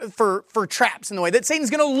look for traps in the way. That Satan's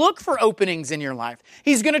going to look for openings in your life.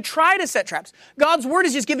 He's going to try to set traps. God's Word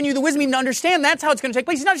has just given you the wisdom even to understand that's how it's going to take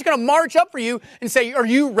place. He's not just going to march up for you and say, are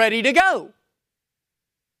you ready to go?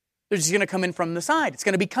 They're just going to come in from the side. It's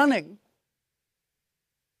going to be cunning.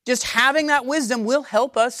 Just having that wisdom will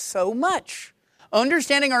help us so much.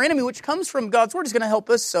 Understanding our enemy, which comes from God's Word, is going to help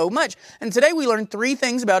us so much. And today we learned 3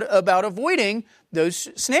 things about avoiding those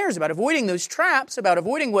snares, about avoiding those traps, about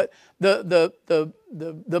avoiding what the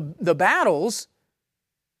battles.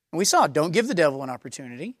 And we saw, don't give the devil an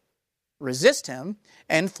opportunity, resist him,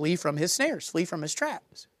 and flee from his snares, flee from his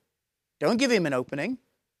traps. Don't give him an opening,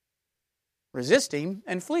 resist him,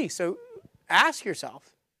 and flee. So ask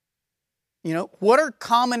yourself, what are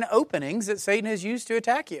common openings that Satan has used to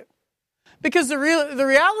attack you? Because the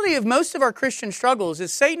reality of most of our Christian struggles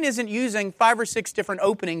is Satan isn't using 5 or 6 different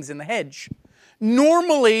openings in the hedge.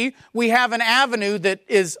 Normally, we have an avenue that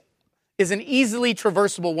is an easily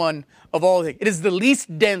traversable one of all things. It is the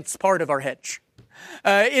least dense part of our hedge.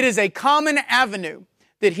 It is a common avenue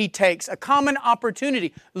that he takes, a common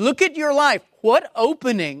opportunity. Look at your life. What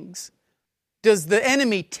openings does the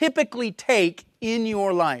enemy typically take in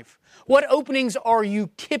your life? What openings are you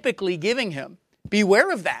typically giving him?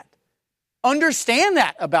 Beware of that. Understand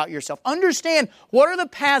that about yourself. Understand what are the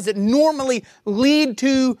paths that normally lead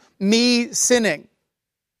to me sinning.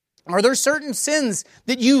 Are there certain sins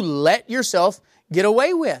that you let yourself get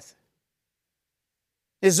away with?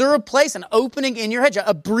 Is there a place, an opening in your hedge,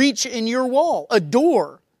 a breach in your wall, a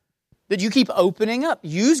door that you keep opening up?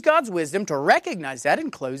 Use God's wisdom to recognize that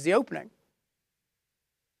and close the opening.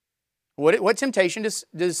 What temptation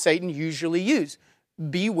does Satan usually use?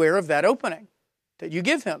 Beware of that opening that you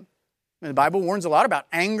give him. The Bible warns a lot about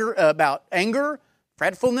anger,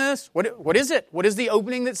 fretfulness. What is it? What is the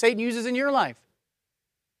opening that Satan uses in your life?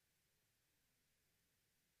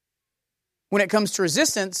 When it comes to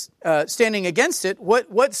resistance, standing against it,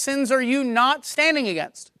 what sins are you not standing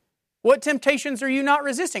against? What temptations are you not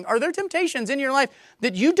resisting? Are there temptations in your life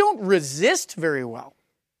that you don't resist very well?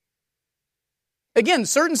 Again,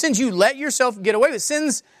 certain sins you let yourself get away with.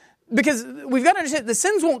 Sins, because we've got to understand, the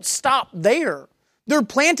sins won't stop there. They're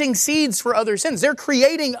planting seeds for other sins. They're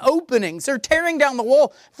creating openings. They're tearing down the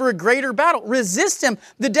wall for a greater battle. Resist him.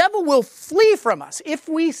 The devil will flee from us if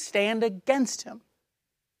we stand against him.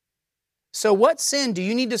 So what sin do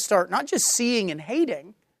you need to start not just seeing and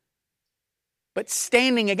hating, but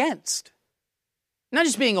standing against? Not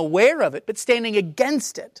just being aware of it, but standing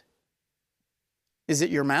against it. Is it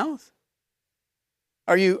your mouth?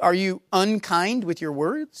 Are you unkind with your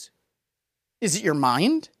words? Is it your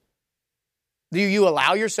mind? Do you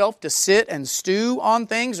allow yourself to sit and stew on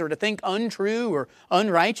things or to think untrue or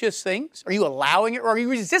unrighteous things? Are you allowing it or are you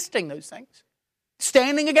resisting those things?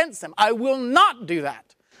 Standing against them. I will not do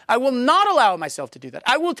that. I will not allow myself to do that.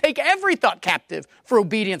 I will take every thought captive for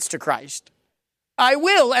obedience to Christ. I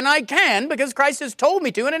will and I can because Christ has told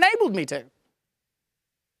me to and enabled me to.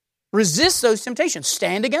 Resist those temptations.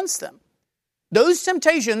 Stand against them. Those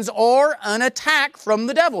temptations are an attack from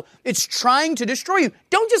the devil. It's trying to destroy you.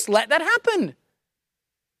 Don't just let that happen.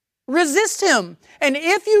 Resist him. And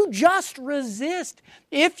if you just resist,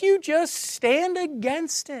 if you just stand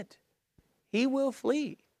against it, he will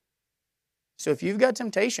flee. So if you've got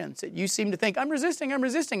temptations that you seem to think, I'm resisting,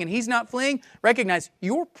 and he's not fleeing, recognize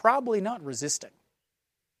you're probably not resisting.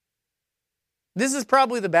 This is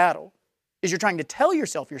probably the battle, is you're trying to tell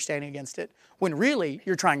yourself you're standing against it, when really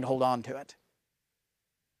you're trying to hold on to it.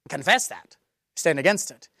 Confess that. Stand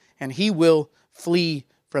against it. And he will flee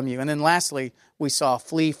from you. And then lastly, we saw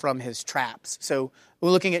flee from his traps. So we're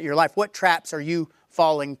looking at your life. What traps are you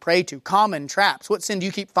falling prey to? Common traps. What sin do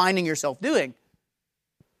you keep finding yourself doing?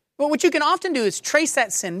 Well, what you can often do is trace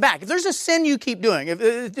that sin back. If there's a sin you keep doing, if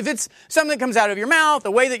it's something that comes out of your mouth,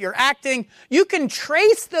 the way that you're acting, you can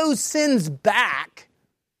trace those sins back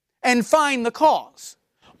and find the cause.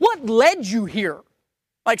 What led you here?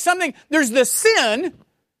 Like there's the sin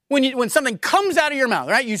when something comes out of your mouth,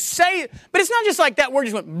 right? You say it, but it's not just like that word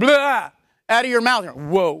just went blah out of your mouth.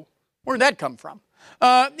 Whoa, where'd that come from?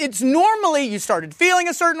 It's normally you started feeling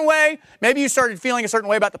a certain way. Maybe you started feeling a certain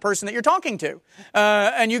way about the person that you're talking to.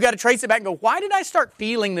 And you got to trace it back and go, why did I start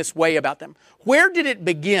feeling this way about them? Where did it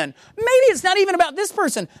begin? Maybe it's not even about this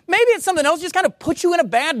person. Maybe it's something else just kind of put you in a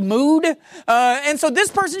bad mood. And so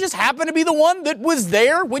this person just happened to be the one that was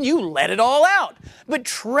there when you let it all out. But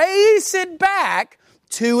trace it back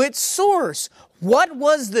to its source. What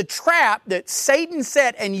was the trap that Satan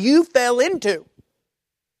set and you fell into?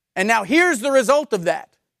 And now here's the result of that.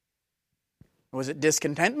 Was it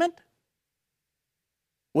discontentment?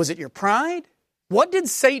 Was it your pride? What did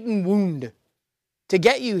Satan wound to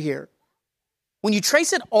get you here? When you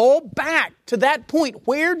trace it all back to that point,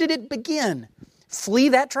 where did it begin? Flee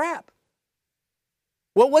that trap.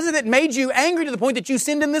 What was it that made you angry to the point that you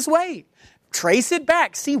sinned in this way? Trace it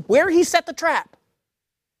back. See where he set the trap.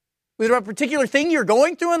 Was it about a particular thing you're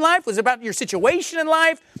going through in life? Was it about your situation in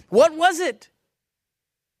life? What was it?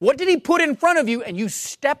 What did he put in front of you and you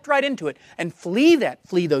stepped right into it? And flee that.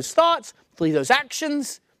 Flee those thoughts. Flee those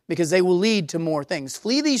actions because they will lead to more things.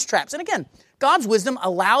 Flee these traps. And again, God's wisdom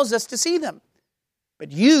allows us to see them.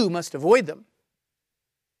 But you must avoid them.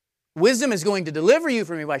 Wisdom is going to deliver you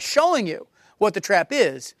from me by showing you what the trap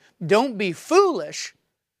is. Don't be foolish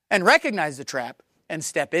and recognize the trap and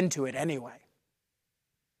step into it anyway.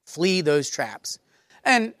 Flee those traps.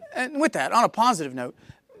 And with that, on a positive note,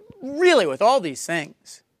 really with all these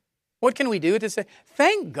things, what can we do to say,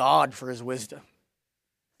 thank God for His wisdom.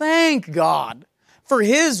 Thank God for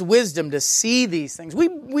His wisdom to see these things.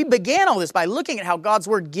 We began all this by looking at how God's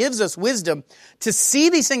Word gives us wisdom to see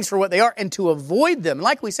these things for what they are and to avoid them.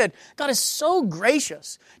 Like we said, God is so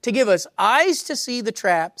gracious to give us eyes to see the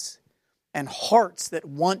traps and hearts that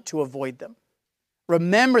want to avoid them.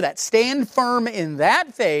 Remember that. Stand firm in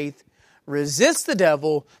that faith. Resist the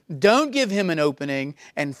devil. Don't give him an opening.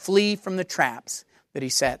 And flee from the traps that he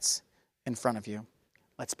sets in front of you.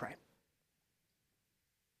 Let's pray.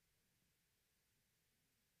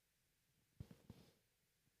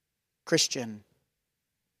 Christian,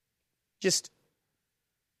 just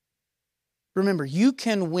remember, you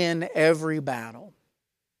can win every battle.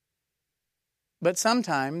 But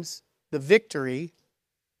sometimes the victory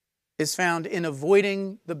is found in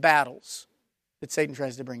avoiding the battles that Satan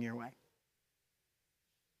tries to bring your way.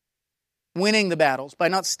 Winning the battles by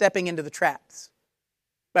not stepping into the traps,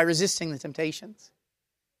 by resisting the temptations.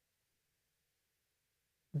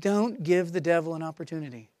 Don't give the devil an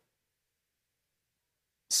opportunity.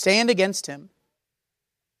 Stand against him.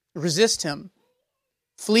 Resist him.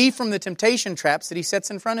 Flee from the temptation traps that he sets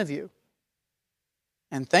in front of you.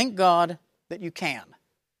 And thank God that you can.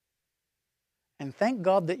 And thank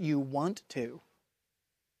God that you want to.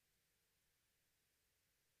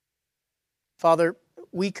 Father,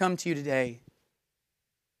 we come to you today.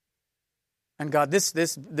 And God,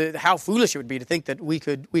 how foolish it would be to think that we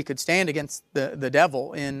could stand against the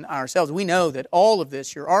devil in ourselves. We know that all of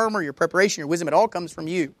this, your armor, your preparation, your wisdom, it all comes from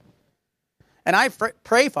you. And I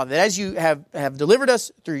pray, Father, that as you have delivered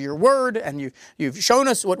us through your word and you've shown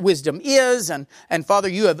us what wisdom is, and Father,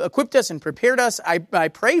 you have equipped us and prepared us, I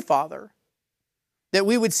pray, Father, that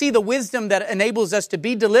we would see the wisdom that enables us to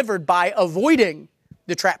be delivered by avoiding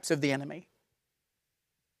the traps of the enemy.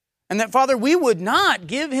 And that, Father, we would not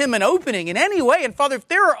give him an opening in any way. And Father, if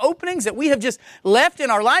there are openings that we have just left in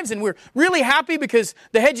our lives and we're really happy because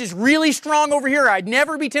the hedge is really strong over here, I'd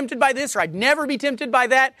never be tempted by this or I'd never be tempted by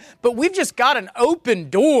that, but we've just got an open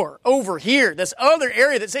door over here, this other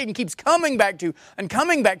area that Satan keeps coming back to and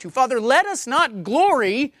coming back to. Father, let us not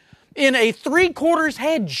glory in a 3/4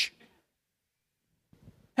 hedge.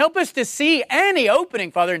 Help us to see any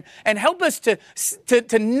opening, Father, and help us to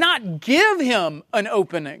not give him an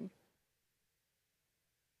opening.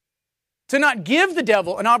 To not give the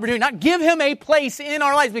devil an opportunity, not give him a place in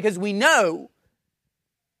our lives, because we know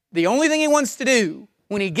the only thing he wants to do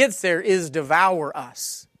when he gets there is devour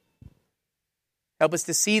us. Help us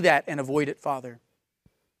to see that and avoid it, Father.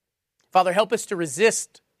 Father, help us to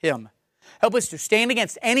resist him. Help us to stand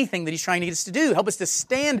against anything that he's trying to get us to do. Help us to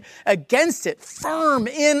stand against it, firm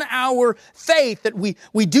in our faith that we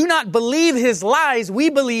do not believe his lies. We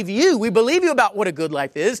believe you. We believe you about what a good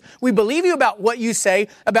life is. We believe you about what you say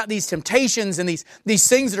about these temptations and these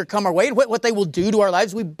things that are come our way and what they will do to our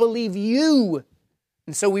lives. We believe you.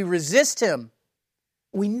 And so we resist him.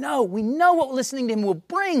 We know what listening to him will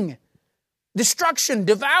bring. Destruction,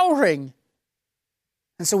 devouring.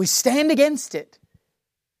 And so we stand against it.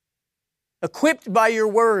 Equipped by your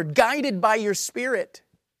word, guided by your Spirit,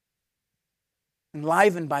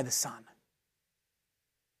 enlivened by the Son.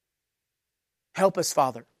 Help us,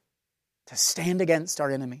 Father, to stand against our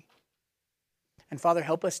enemy. And Father,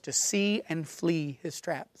 help us to see and flee his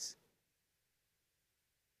traps.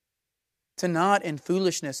 To not in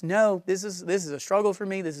foolishness, no, this is a struggle for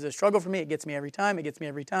me, this is a struggle for me, it gets me every time,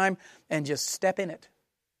 and just step in it.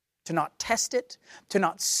 To not test it, to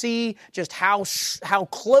not see just how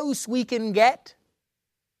close we can get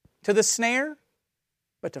to the snare,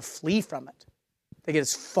 but to flee from it, to get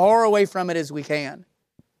as far away from it as we can,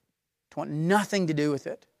 to want nothing to do with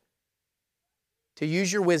it. to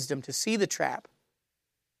use your wisdom to see the trap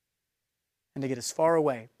and to get as far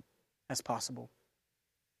away as possible.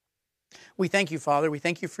 We thank you, Father. We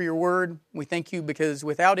thank you for your word. We thank you because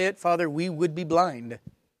without it, Father, we would be blind.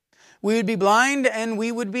 We would be blind and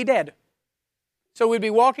we would be dead. So we'd be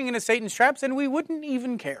walking into Satan's traps and we wouldn't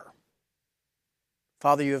even care.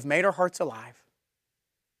 Father, you have made our hearts alive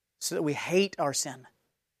so that we hate our sin.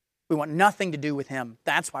 We want nothing to do with him.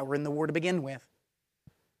 That's why we're in the war to begin with.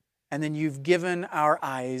 And then you've given our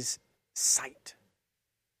eyes sight.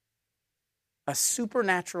 A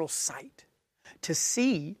supernatural sight to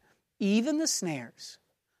see even the snares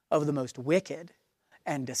of the most wicked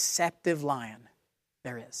and deceptive lion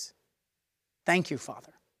there is. Thank you,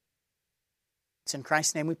 Father. It's in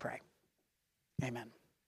Christ's name we pray. Amen.